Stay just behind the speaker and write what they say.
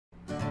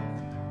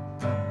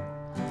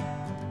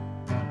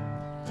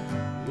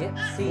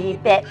itsy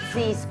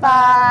bitsy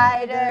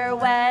spider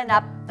went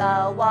up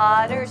the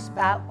water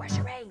spout. Where's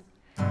your rain?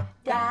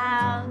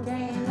 Down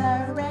came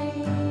the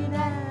rain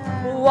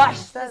and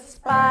washed the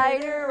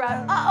spider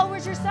out. Uh-oh,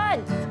 where's your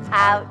sun?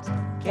 Out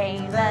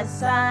came the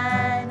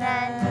sun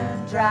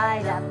and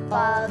dried up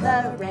all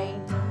the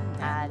rain.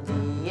 And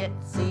the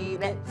itsy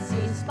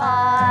bitsy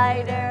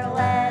spider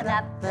went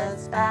up the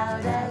spout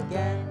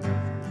again.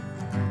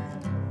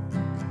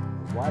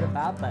 What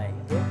about the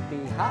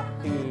hippy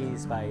hoppy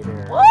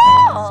spider?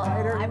 Whoa!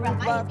 Spider I brought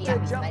my love hippy to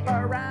hoppy jump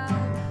spider.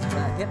 around.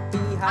 The hippy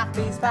hoppy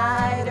Hoppy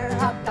spider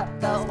hopped up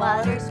the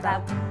water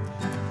spout.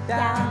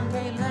 Down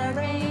came the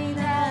rain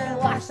and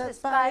washed the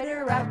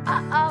spider out.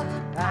 Uh-oh.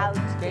 Out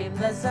came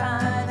the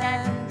sun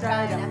and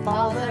dried up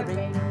all the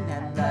rain.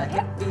 And the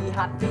hippy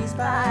hoppy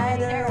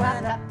spider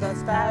went up the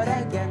spout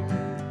again.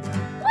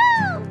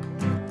 Woo!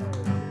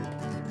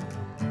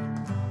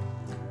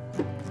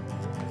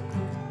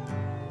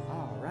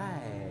 All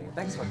right.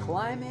 Thanks for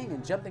climbing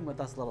and jumping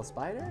with us little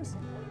spiders.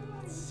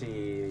 Let's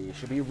see.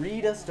 Should we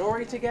read a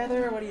story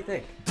together? What do you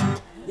think?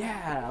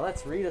 Yeah,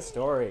 let's read a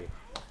story.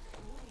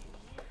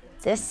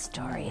 This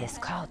story is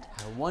called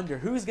I wonder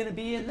who's going to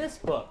be in this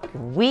book.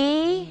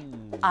 We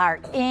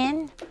Are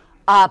in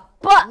a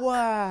Book.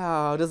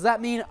 Wow. Does that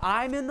mean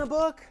I'm in the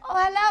book? Oh,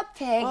 hello,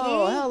 Piggy.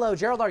 Oh, hello,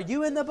 Gerald. Are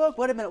you in the book?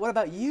 Wait a minute. What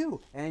about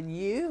you? And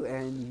you?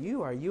 And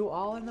you? Are you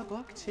all in the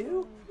book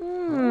too?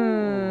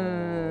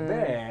 Oh,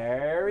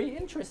 very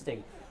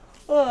interesting.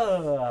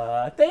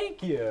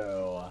 Thank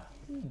you.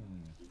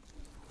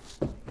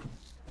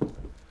 What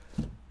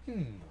a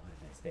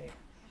nice day.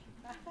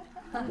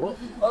 Whoa.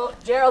 Oh,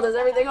 Gerald, is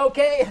everything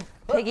okay?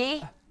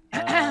 Piggy?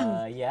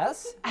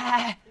 Yes?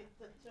 I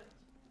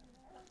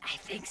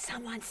think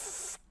someone's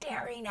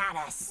staring at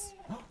us.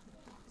 You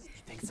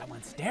think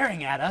someone's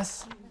staring at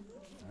us?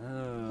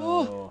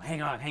 Oh,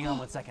 hang on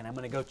 1 second. I'm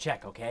gonna go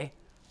check, okay?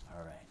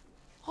 All right.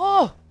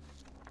 Oh!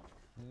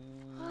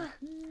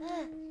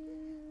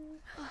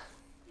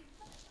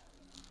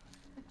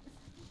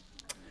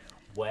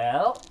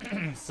 Well,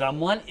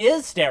 someone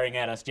is staring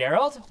at us,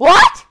 Gerald.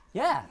 What?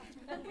 Yeah.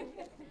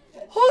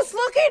 Who's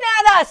looking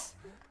at us?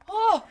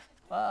 Oh!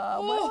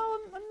 Well,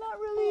 I'm not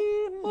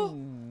really.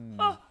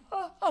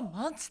 A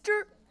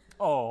monster?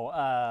 Oh,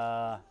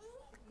 are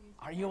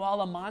you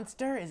all a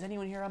monster? Is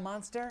anyone here a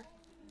monster?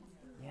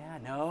 Yeah,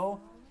 no?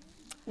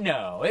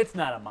 No, it's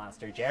not a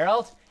monster,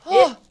 Gerald.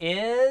 It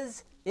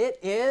is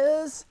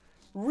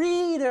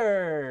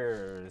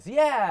readers.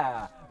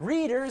 Yeah,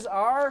 readers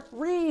are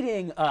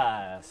reading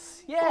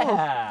us.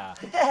 Yeah.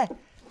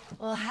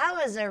 Well, how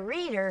is a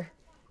reader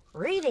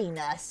reading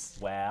us?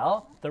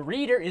 Well, the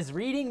reader is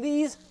reading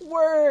these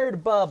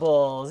word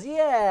bubbles.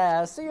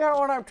 Yeah, see how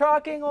when I'm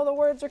talking, all the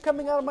words are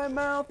coming out of my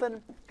mouth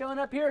and going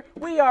up here?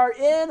 We are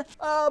in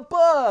a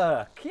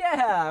book.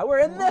 Yeah, we're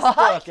in this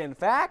book, in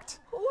fact.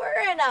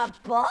 We're in a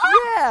book?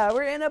 Yeah,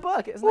 we're in a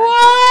book. Isn't Whoa!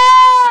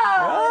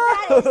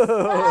 that That is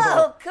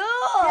so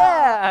cool.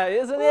 Yeah,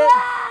 isn't it?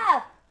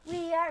 Wow!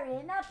 We are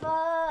in a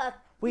book.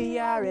 We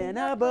are in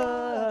a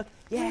book.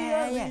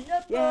 Yeah, yeah,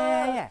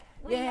 yeah, yeah.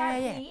 We are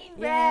being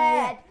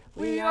yeah. read.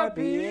 We are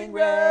being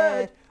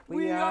read.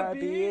 We are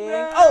being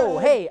read. Oh,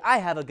 hey, I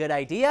have a good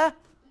idea.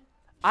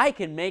 I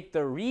can make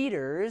the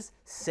readers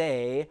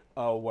say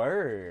a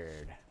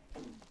word.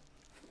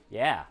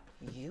 Yeah.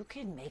 You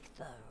can make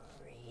the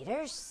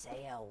readers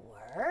say a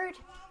word?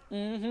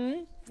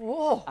 Mm-hmm.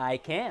 Whoa. I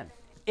can.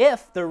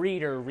 If the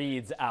reader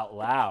reads out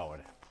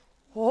loud.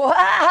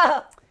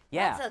 Wow.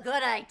 Yeah. That's a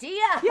good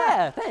idea.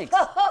 Yeah, thanks.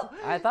 Oh,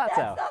 I thought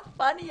so. That's a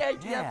funny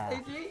idea, Yeah.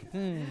 Piggy.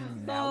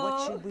 Now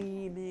what should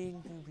we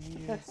make the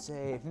reader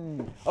say?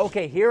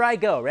 Okay, here I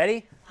go.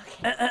 Ready?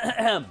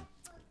 Okay.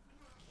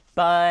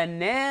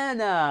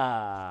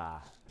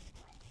 Banana.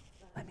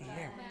 Let me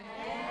hear.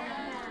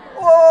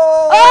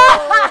 Whoa!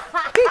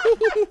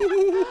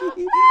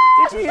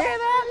 Did you hear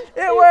that?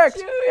 It worked.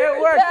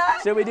 It worked. that?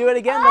 Should we do it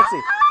again? Let's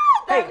see.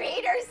 The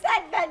reader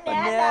said banana.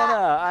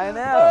 Banana. I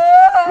know.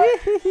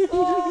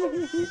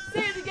 Oh.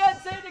 Say it again.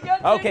 Say it again.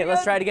 Okay,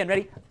 let's try it again.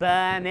 Ready?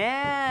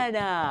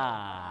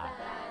 Banana.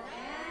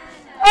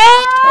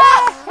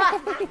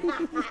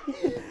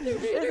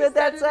 Isn't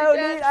that so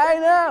neat?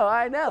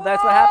 I know.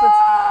 That's what happens.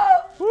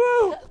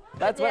 Woo!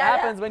 That's what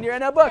happens when you're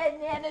in a book.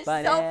 Banana's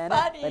Banana, so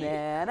funny.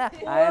 banana.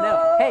 I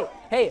know.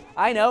 Hey,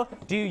 I know.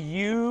 Do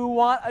you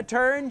want a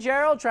turn,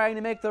 Gerald, trying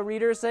to make the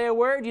reader say a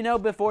word,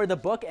 before the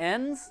book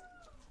ends?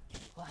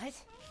 What?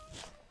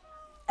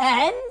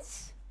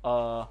 Ends?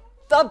 The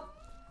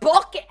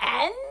book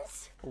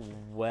ends?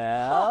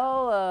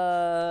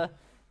 Well,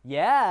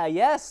 yeah,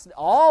 yes.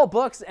 All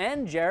books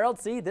end, Gerald.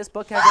 See, this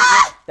book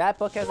hasn't that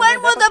book hasn't When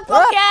ended. will the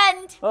book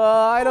end?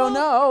 I don't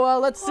know.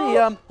 Let's see.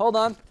 Hold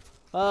on.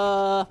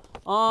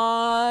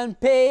 On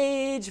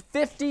page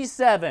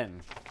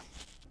 57.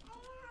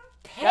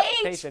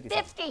 Page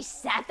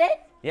 57?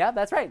 Yeah,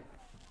 that's right.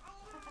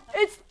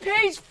 It's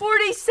page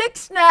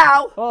 46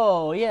 now.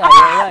 Oh, yeah, you're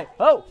right.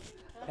 Oh.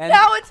 And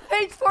Now it's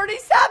page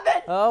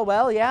 47. oh,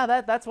 well, yeah,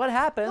 that's what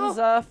happens.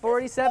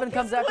 47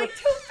 comes It's after. going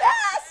too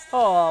fast.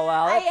 Oh,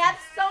 well. I have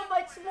so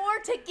much more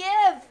to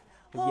give.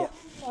 Oh,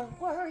 more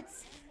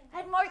words,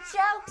 and more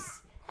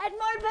jokes, and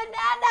more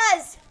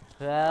bananas.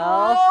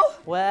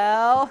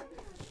 Well.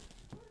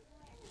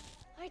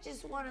 I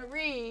just want to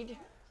read.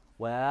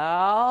 Well,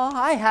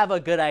 I have a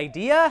good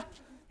idea.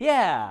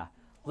 Yeah.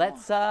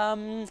 Let's,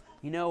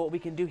 you know what we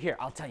can do here?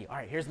 I'll tell you. All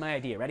right, here's my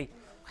idea. Ready?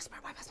 Whisper,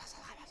 whisper,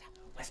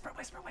 whisper,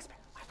 whisper, whisper.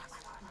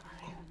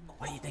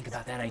 What do you think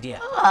about that idea?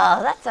 Oh,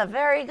 that's a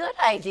very good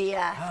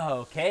idea.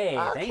 Okay,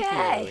 thank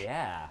you.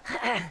 Yeah.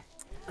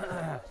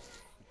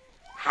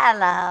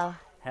 Hello.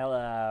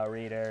 Hello,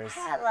 readers.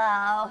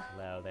 Hello.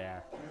 Hello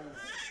there.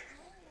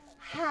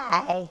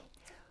 Hi.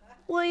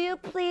 Will you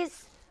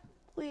please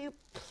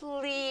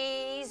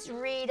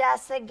read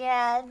us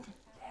again?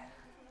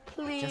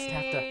 Please. Just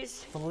have to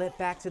flip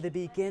back to the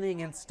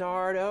beginning and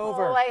start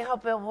over. Oh, I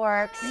hope it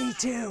works. Me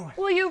too.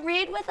 Will you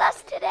read with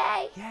us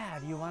today? Yeah,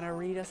 do you want to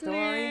read a story?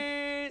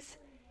 Please.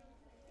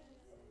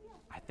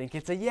 I think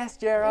it's a yes,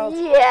 Gerald.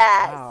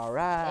 Yes. All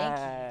right.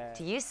 Thank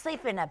you. Do you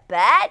sleep in a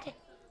bed?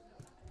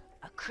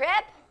 A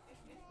crib?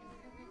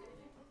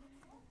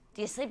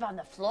 Do you sleep on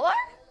the floor?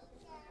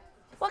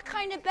 What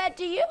kind of bed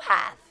do you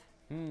have?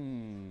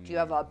 Do you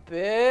have a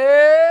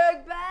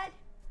big bed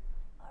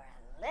or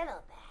a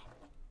little bed?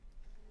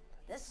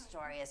 This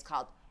story is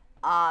called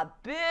A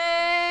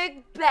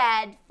Big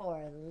Bed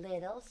for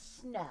Little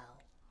Snow.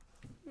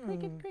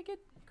 Cricket, cricket,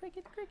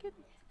 cricket, cricket,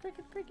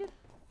 cricket, cricket.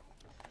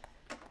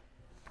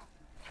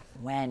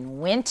 When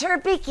winter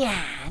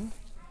began,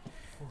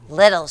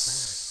 Little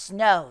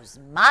Snow's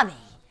mommy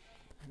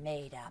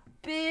made a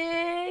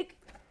big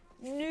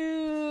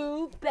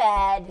new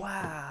bed.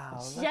 Wow.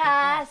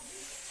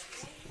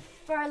 Just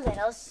for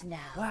Little Snow.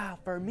 Wow,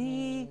 for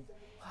me.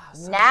 Wow,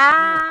 so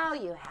Now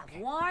you have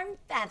warm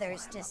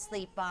feathers to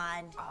sleep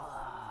on.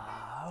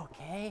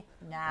 okay.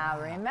 Now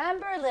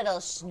remember, Little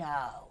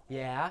Snow,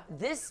 Yeah.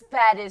 this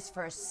bed is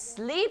for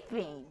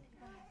sleeping,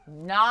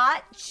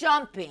 not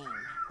jumping.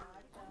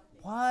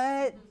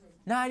 What?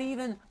 Not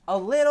even a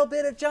little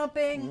bit of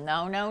jumping?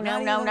 No, no, no,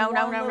 Not no, even no,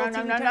 no, one no, little no, no,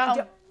 teeny no, tiny no.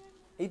 jump?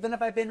 Even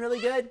if I've been really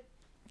good?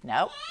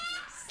 Nope.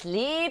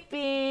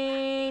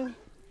 Sleeping.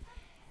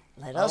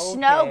 Little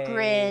Snow Okay.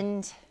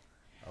 grinned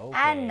Okay.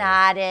 and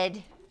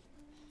nodded.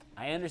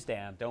 I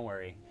understand. Don't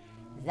worry.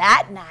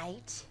 That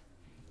night,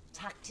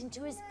 tucked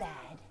into his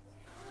bed,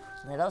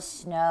 Little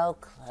Snow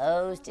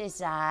closed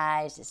his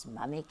eyes as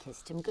Mommy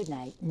kissed him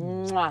goodnight.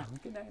 Mwah.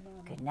 Good night,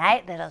 Mom. Good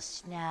night, Little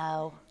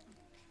Snow.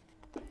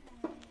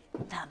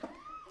 Thump,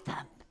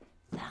 thump,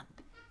 thump,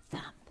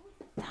 thump,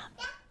 thump,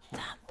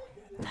 thump,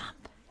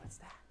 thump. What's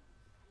that?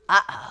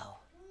 Uh-oh.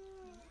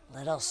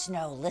 Little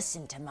Snow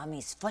listened to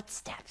Mummy's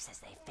footsteps as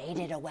they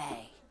faded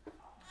away.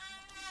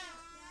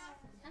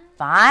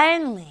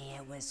 Finally,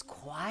 it was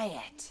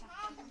quiet.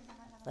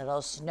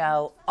 Little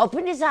Snow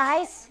opened his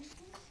eyes.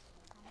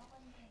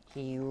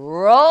 He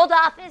rolled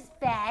off his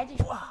bed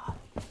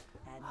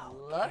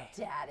and looked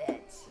at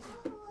it.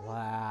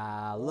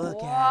 Wow, look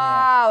at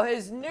Wow,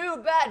 his new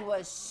bed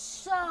was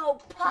so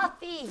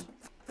puffy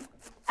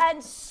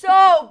and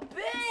so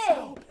big.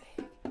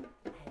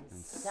 And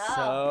it.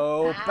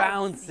 So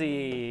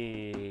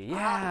bouncy. bouncy.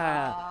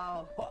 Yeah.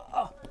 Uh-oh.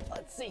 Oh,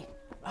 let's see.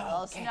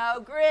 Little Snow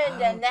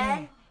grinned and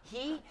then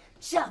he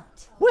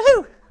jumped.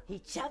 Woohoo!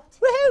 He jumped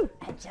Woohoo!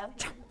 and jumped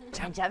Jump,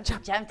 and jumped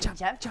and jumped and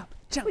jumped.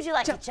 Jump. Would you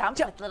like to jump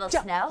with Little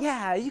Snow?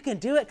 Yeah, you can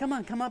do it. Come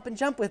on, come up and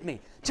jump with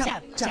me.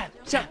 Jump, jump,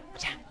 jump,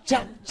 jump,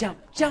 jump, jump,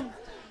 jump.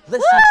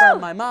 Listen Woo! for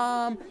my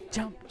mom.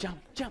 Jump, jump,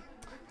 jump,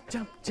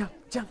 jump, jump,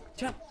 jump,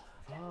 jump.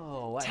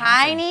 Oh, what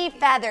Tiny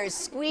feathers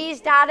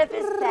squeezed out of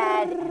his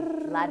bed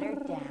and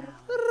fluttered down.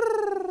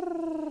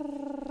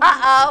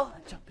 Uh-oh.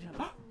 happened? Jump,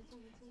 jump.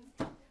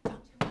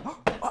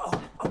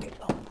 Uh-oh. Okay.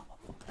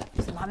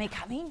 Is Mommy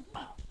coming?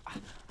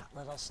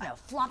 Little Snow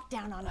flopped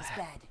down on his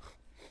bed.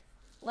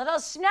 Little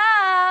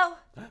Snow,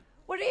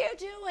 what are you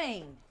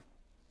doing?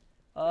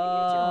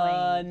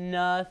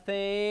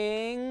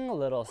 Nothing,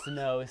 Little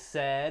Snow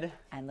said.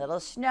 And Little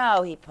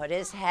Snow, he put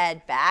his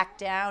head back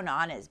down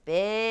on his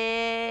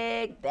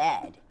big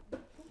bed.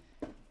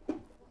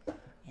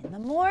 In the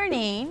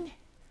morning,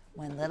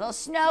 when Little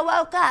Snow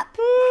woke up,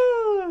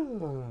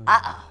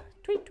 uh-oh,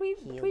 Tweet, tweet,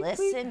 he tweet,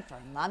 listened for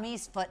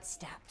Mummy's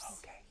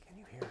footsteps. Okay, can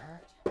you hear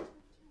her?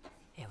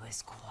 It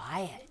was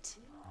quiet.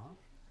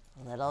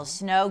 Little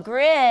Snow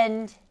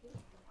grinned.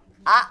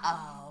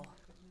 Uh-oh.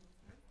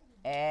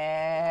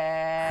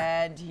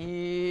 And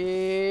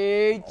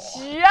he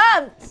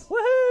jumped.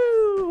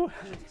 Woohoo!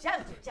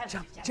 Jump, Jump,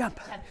 jump, jump,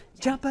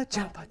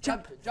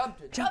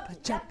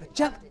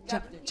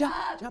 jump, jump,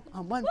 jump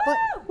on one foot.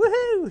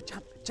 Woohoo!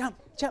 Jump, jump,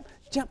 jump,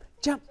 jump,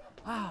 jump.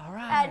 All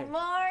right. And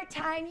more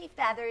tiny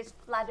feathers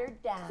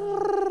fluttered down.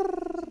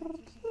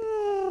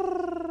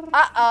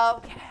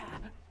 Uh-oh.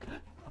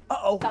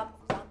 Uh-oh. Thump,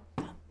 thump,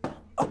 thump, thump.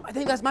 Oh, I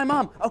think that's my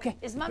mom. Okay.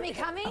 Is Mommy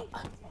coming?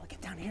 I'll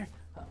get down here.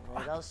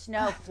 Little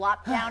Snow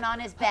flopped down on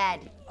his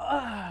bed.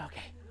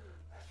 Okay.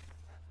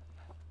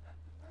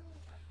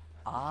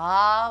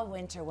 All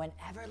winter,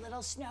 whenever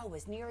Little Snow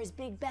was near his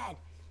big bed,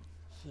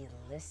 he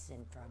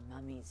listened for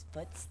Mummy's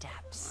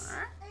footsteps.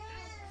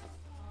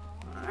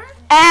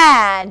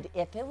 And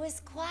if it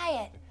was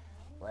quiet,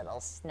 little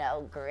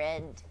Snow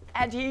grinned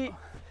and he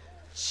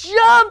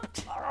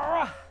jumped.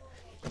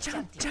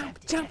 Jump, jump,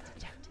 jump,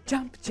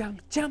 jump,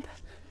 jump, jump,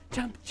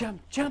 jump, jump,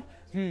 jump.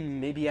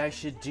 Maybe I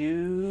should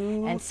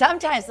do... And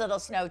sometimes little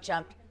Snow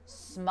jumped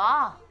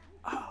small,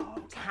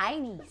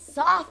 tiny,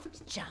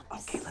 soft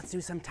jumps. Okay, let's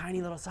do some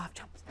tiny little soft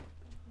jumps.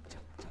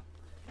 Jump, jump,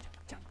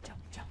 jump, jump,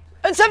 jump.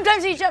 And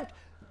sometimes he jumped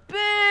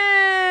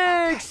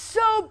big,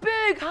 so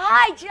big,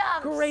 high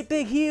jumps. Great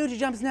big huge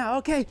jumps now.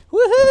 Okay.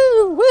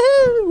 Woohoo!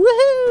 Woohoo!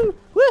 Woohoo!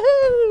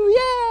 Woohoo!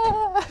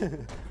 Yeah!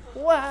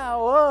 Wow!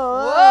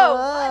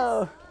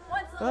 Whoa!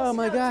 Once Oh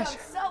my gosh.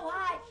 jumped so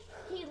high,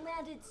 he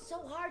landed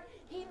so hard,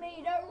 he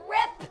made a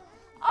rip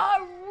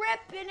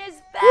in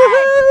his bag.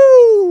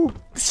 Woohoo!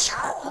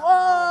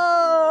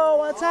 Whoa!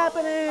 What's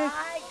happening?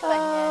 My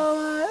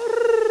goodness.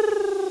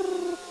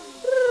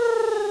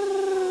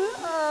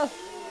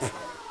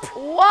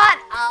 What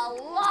a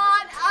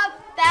lot of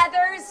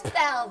feathers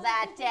fell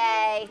that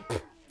day.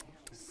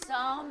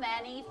 So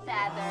many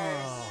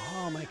feathers.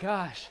 Oh my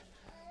gosh.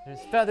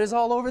 There's feathers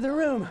all over the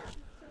room.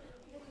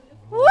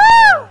 Woo!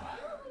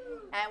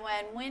 And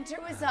when winter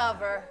was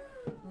over,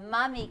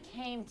 Mommy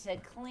came to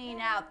clean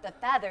out the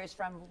feathers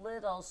from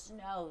little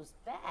Snow's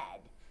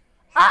bed.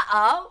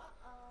 Uh-oh.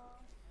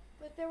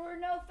 But there were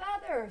no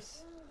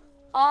feathers.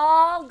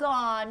 All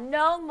gone,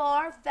 no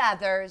more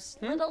feathers.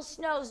 Little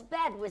Snow's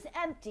bed was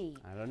empty.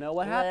 I don't know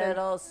what happened.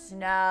 Little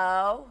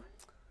Snow,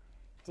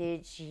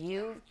 did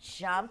you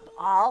jump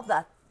all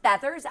the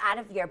feathers out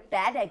of your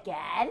bed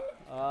again?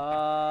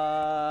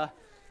 What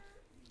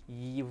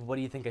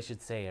do you think I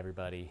should say,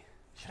 everybody?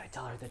 Should I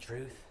tell her the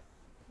truth?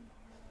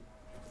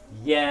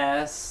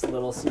 Yes,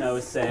 little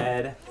Snow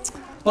said.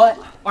 But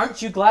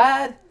aren't you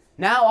glad?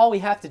 Now all we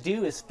have to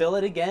do is fill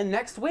it again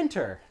next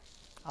winter.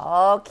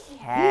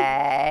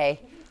 Okay.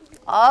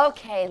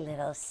 Okay,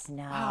 little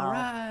Snow. All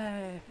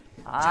right.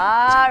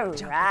 All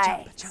Jump,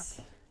 right. jump,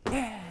 jump.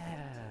 Yeah.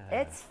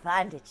 It's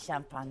fun to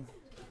jump on.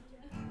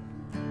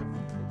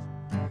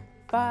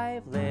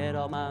 5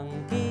 little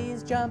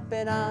monkeys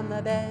jumping on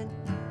the bed.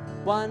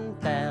 One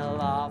fell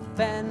off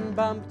and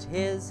bumped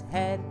his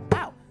head.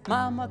 Ow!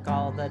 Mama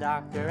called the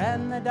doctor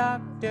and the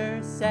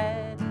doctor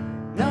said,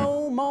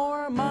 no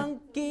more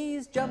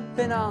monkeys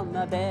jumping on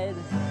the bed.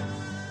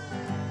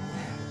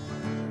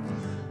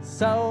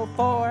 So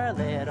 4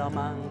 little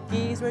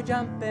monkeys were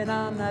jumping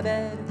on the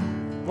bed.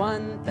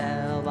 One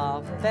fell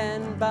off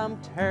and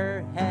bumped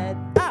her head.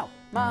 Ow!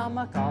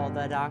 Mama called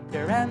the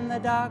doctor and the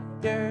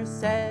doctor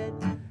said,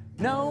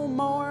 no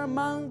more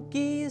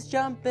monkeys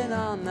jumping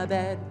on the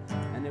bed.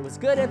 And it was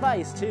good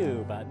advice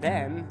too, but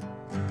then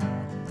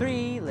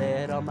 3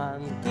 little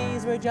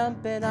monkeys were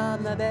jumping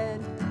on the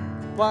bed.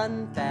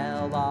 One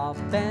fell off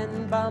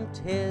and bumped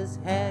his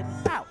head.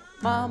 Ow!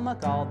 Mama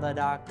called the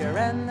doctor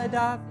and the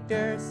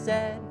doctor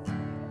said,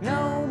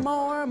 no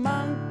more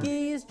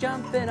monkeys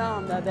jumping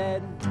on the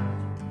bed.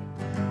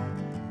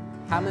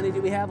 How many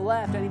do we have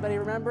left? Anybody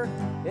remember?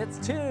 It's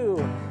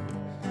 2.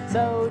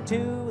 So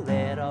 2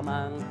 little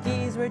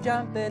monkeys were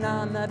jumping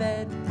on the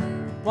bed.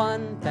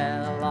 One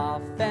fell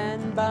off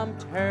and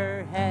bumped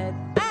her head.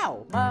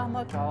 Ow!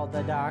 Mama called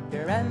the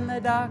doctor and the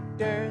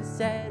doctor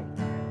said,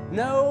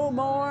 no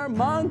more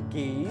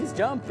monkeys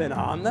jumping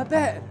on the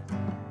bed.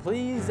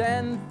 Please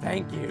and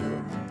thank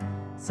you.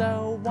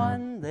 So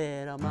 1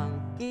 little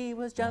monkey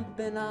was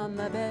jumping on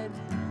the bed.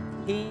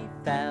 He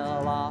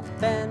fell off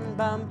and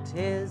bumped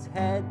his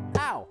head.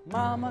 Ow!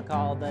 Mama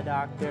called the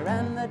doctor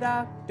and the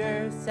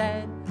doctor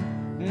said,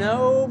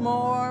 no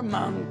more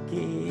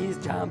monkeys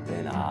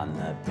jumping on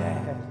the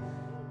bed.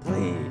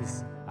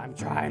 Please, I'm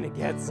trying to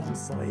get some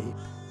sleep.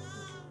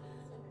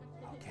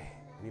 Okay,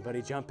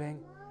 anybody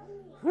jumping?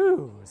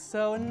 Whew,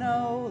 so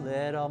no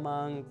little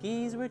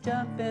monkeys were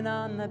jumping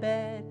on the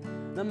bed.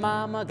 The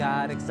mama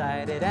got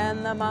excited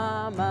and the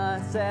mama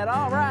said,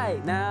 all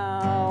right,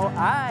 now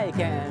I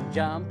can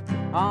jump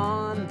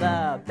on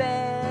the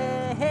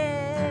bed.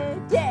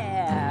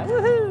 Yeah,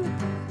 woohoo!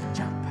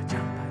 Jumpa,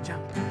 jumpa,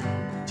 jumpa,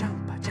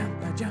 jumpa,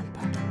 jumpa,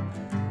 jumpa.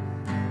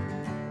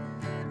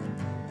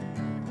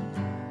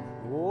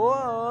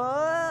 Whoa!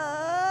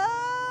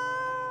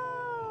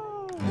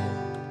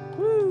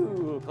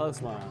 Woo,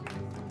 close one.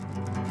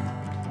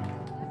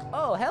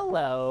 Oh,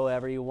 hello,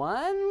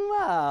 everyone.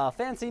 Wow,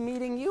 fancy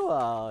meeting you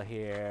all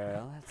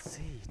here. Let's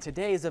see,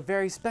 today is a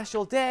very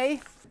special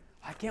day.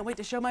 I can't wait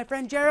to show my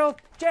friend Gerald.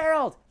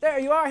 Gerald, there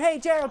you are. Hey,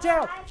 Gerald,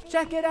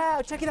 check it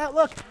out, check it out.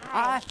 Look,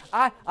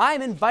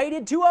 I'm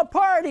invited to a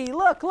party.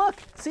 Look,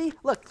 see,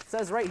 look, it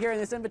says right here in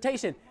this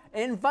invitation,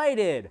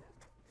 invited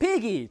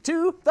Piggy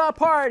to the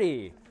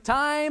party.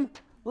 Time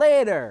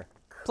later.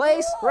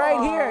 Place right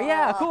here.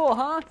 Yeah, cool,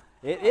 huh?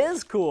 It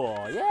is cool,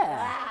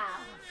 yeah.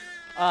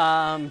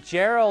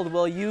 Gerald,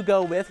 will you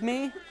go with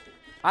me?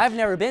 I've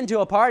never been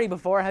to a party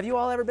before. Have you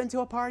all ever been to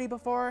a party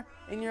before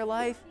in your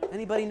life?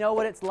 Anybody know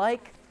what it's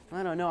like?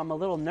 I don't know, I'm a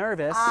little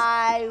nervous.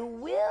 I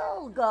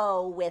will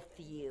go with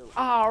you.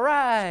 All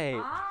right.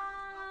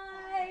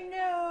 I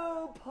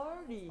know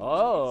parties.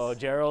 Oh,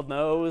 Gerald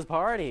knows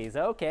parties.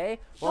 Okay.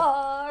 Well,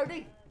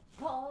 Party.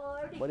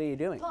 Party. What are you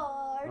doing?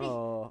 Party.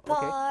 Oh,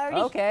 Party.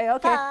 okay.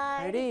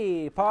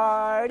 Party.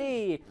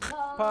 Party.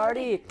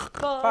 Party.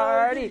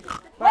 Party.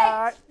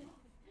 Party.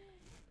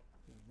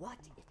 What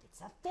if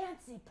it's a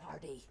fancy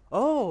party?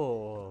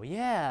 Oh,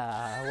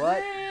 yeah.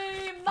 What?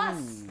 We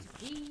must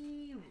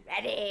be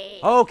ready.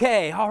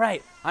 Okay, all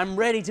right. I'm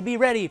ready to be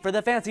ready for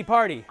the fancy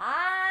party.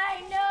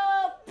 I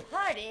know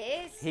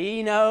parties.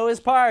 He knows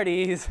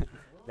parties.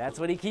 That's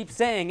what he keeps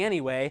saying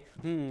anyway.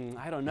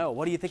 I don't know.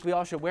 What do you think we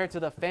all should wear to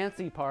the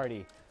fancy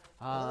party?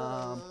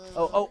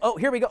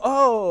 Here we go.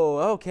 Oh,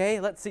 okay.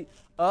 Let's see.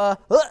 Oh,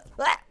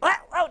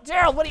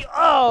 Gerald, what do you?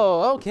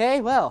 Oh,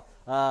 okay. Well,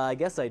 I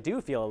guess I do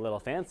feel a little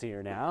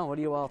fancier now. What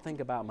do you all think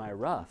about my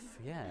ruff?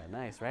 Yeah,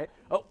 nice, right?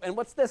 Oh, and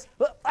what's this?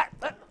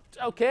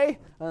 Okay,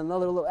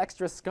 another little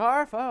extra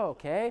scarf. Oh,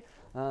 okay.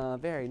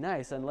 Very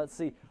nice. And let's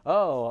see.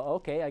 Oh,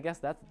 okay. I guess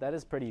that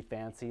is pretty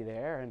fancy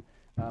there. And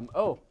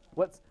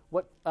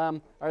what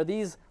are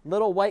these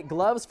little white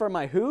gloves for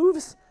my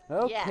hooves?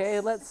 Okay,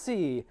 Yes. let's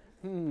see.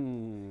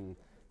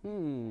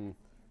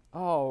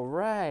 All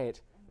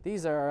right.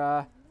 These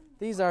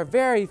are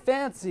very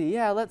fancy.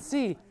 Yeah, let's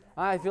see.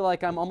 I feel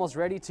like I'm almost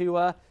ready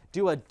to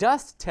do a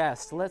dust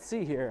test. Let's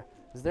see here.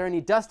 Is there any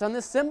dust on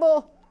this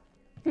cymbal?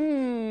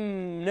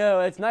 No,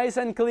 it's nice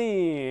and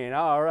clean.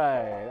 All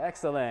right,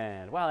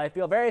 excellent. Wow, I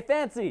feel very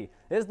fancy.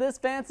 Is this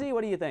fancy?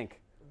 What do you think?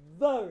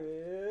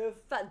 Very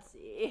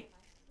fancy.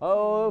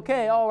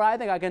 Okay, all right, I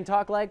think I can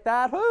talk like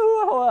that.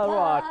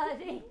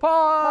 Party.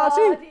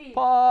 Party, party,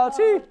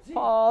 Party.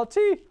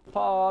 party,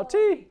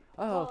 party.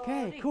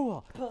 Okay, Party.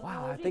 cool.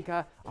 Wow, I Party. think,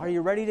 are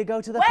you ready to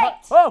go to the Wait!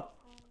 Oh!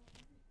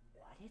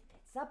 What if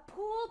it's a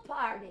pool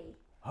party?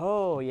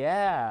 Oh,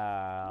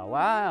 yeah,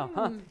 wow.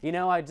 Huh. You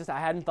know, I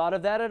hadn't thought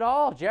of that at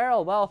all.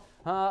 Gerald, well,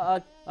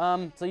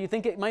 so you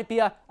think it might be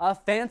a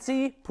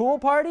fancy pool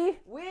party?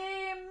 We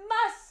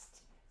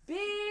must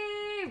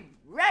be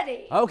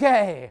ready.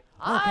 Okay.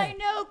 I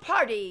know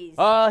parties.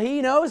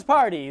 He knows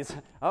parties.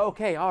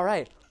 Okay, all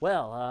right.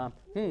 Well,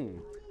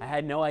 I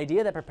had no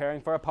idea that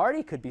preparing for a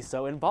party could be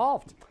so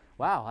involved.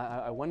 Wow,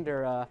 I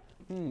wonder,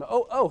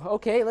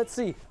 okay, let's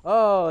see.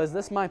 Oh, is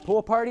this my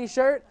pool party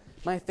shirt?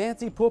 My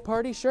fancy pool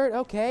party shirt?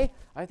 Okay,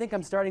 I think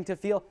I'm starting to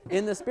feel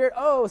in the spirit.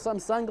 Oh, some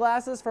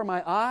sunglasses for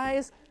my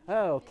eyes.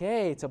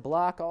 Okay, to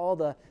block all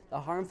the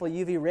harmful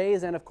UV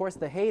rays and, of course,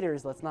 the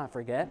haters, let's not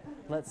forget.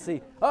 Let's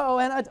see. Oh,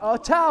 and a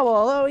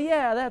towel. Oh,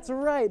 yeah, that's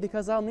right,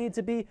 because I'll need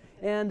to be.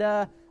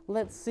 And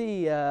let's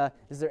see,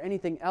 is there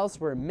anything else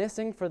we're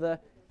missing for the...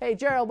 Hey,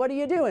 Gerald, what are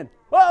you doing?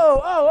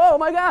 Oh,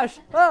 my gosh.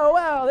 Oh,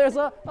 wow, there's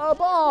a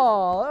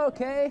ball.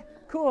 Okay,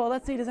 cool.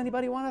 Let's see, does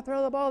anybody want to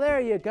throw the ball?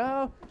 There you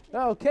go.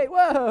 Okay,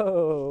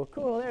 whoa,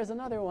 cool, there's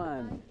another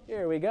one.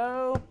 Here we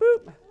go,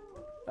 boop.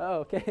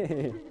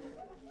 Okay.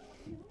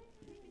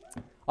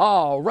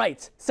 All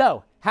right,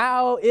 so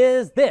how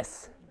is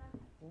this?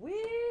 We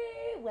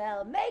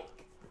will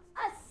make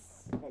a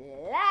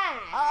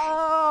splash.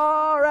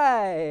 All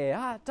right,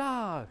 hot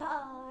dog.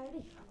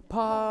 Party.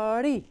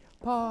 Party,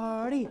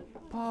 party,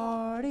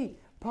 party,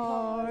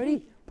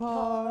 party,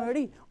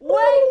 party. Wait!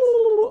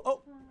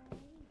 Oh,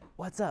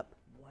 what's up?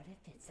 What if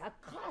it's a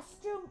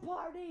costume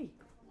party?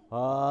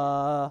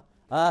 A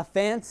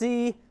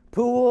fancy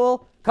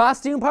pool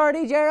costume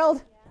party,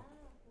 Gerald?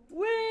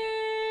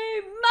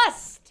 We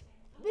must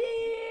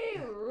be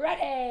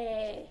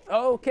ready.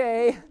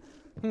 Okay.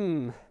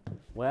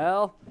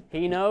 Well,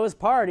 he knows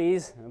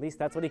parties. At least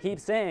that's what he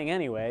keeps saying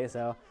anyway,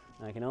 so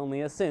I can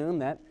only assume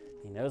that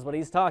he knows what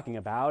he's talking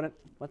about.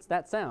 What's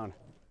that sound?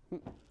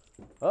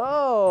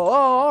 Oh,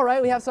 all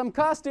right, we have some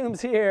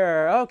costumes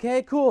here.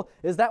 Okay, cool.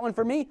 Is that one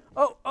for me?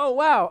 Oh,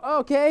 wow,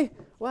 okay.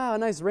 Wow, a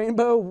nice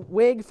rainbow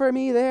wig for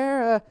me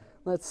there.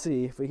 Let's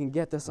see if we can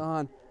get this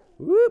on.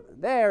 Whoop,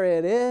 there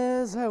it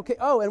is. Okay,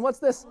 oh, and what's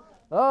this?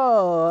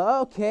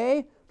 Oh,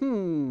 okay.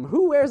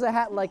 Who wears a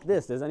hat like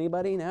this? Does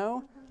anybody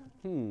know?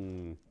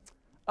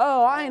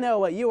 Oh, I know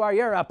what you are.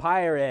 You're a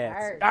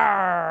pirate.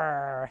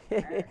 Arr.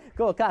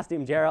 Cool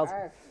costume, Gerald.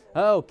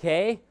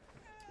 Okay.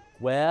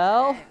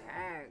 Well,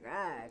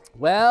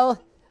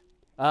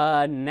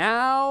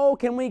 now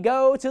can we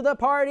go to the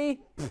party?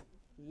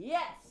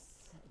 Yes.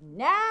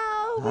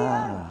 Now we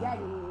are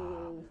ready.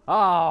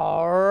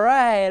 All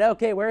right.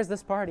 Okay, where's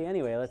this party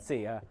anyway? Let's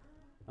see.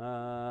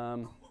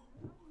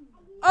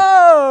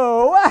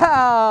 Oh,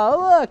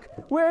 wow, look,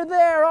 we're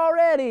there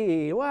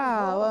already.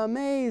 Wow,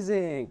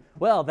 amazing.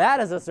 Well,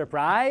 that is a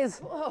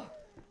surprise.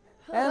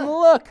 And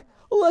look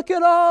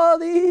at all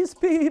these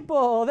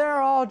people.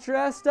 They're all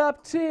dressed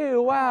up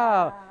too.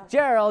 Wow.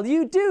 Gerald,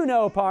 you do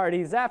know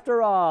parties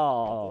after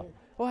all.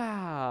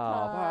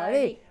 Wow.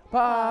 Party,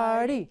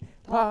 party,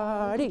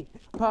 party,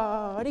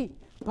 party,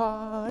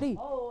 party.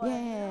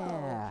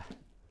 Yeah.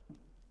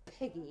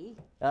 Piggy,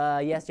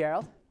 Yes,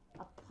 Gerald?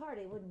 a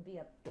party wouldn't be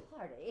a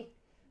party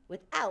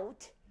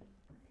without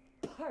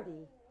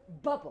party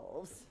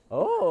bubbles.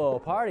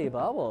 Oh, party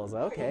bubbles.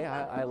 Okay,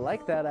 I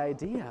like that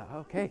idea.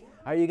 Okay,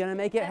 are you gonna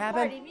make it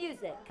happen? Party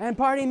music. And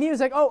party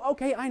music. Oh,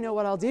 okay, I know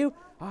what I'll do.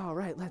 All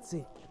right, let's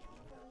see.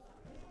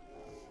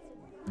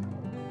 Thanks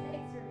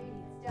for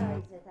reading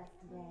stories with us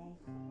today.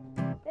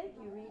 Thank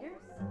you,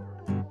 readers.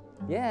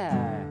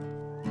 Yeah.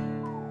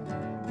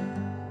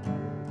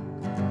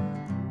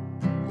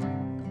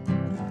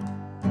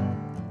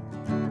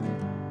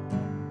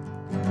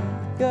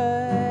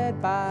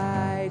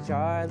 Goodbye,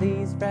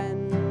 Charlie's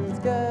friends.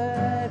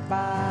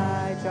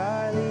 Goodbye,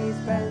 Charlie's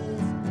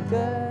friends.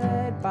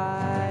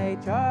 Goodbye,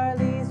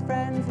 Charlie's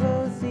friends.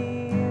 We'll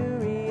see you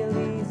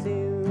really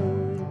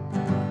soon.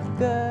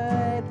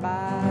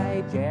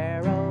 Goodbye,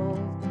 Gerald.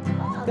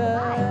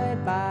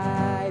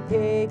 Goodbye,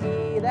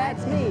 Piggie.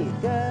 That's me.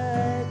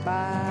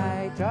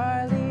 Goodbye,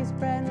 Charlie's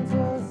friends.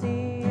 We'll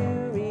see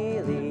you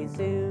really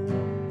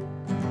soon.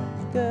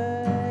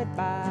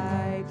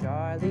 Goodbye,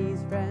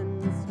 Charlie's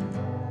friends.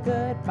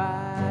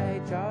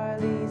 Goodbye,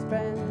 Charlie's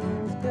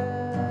friends.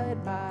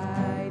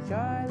 Goodbye,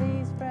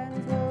 Charlie's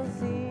friends. We'll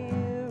see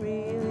you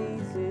really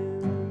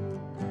soon.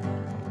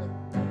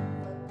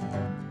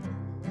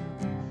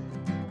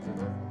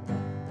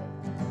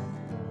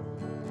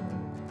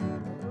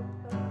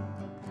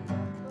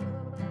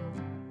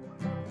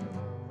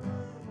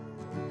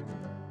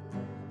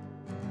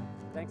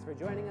 Thanks for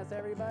joining us,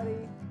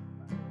 everybody.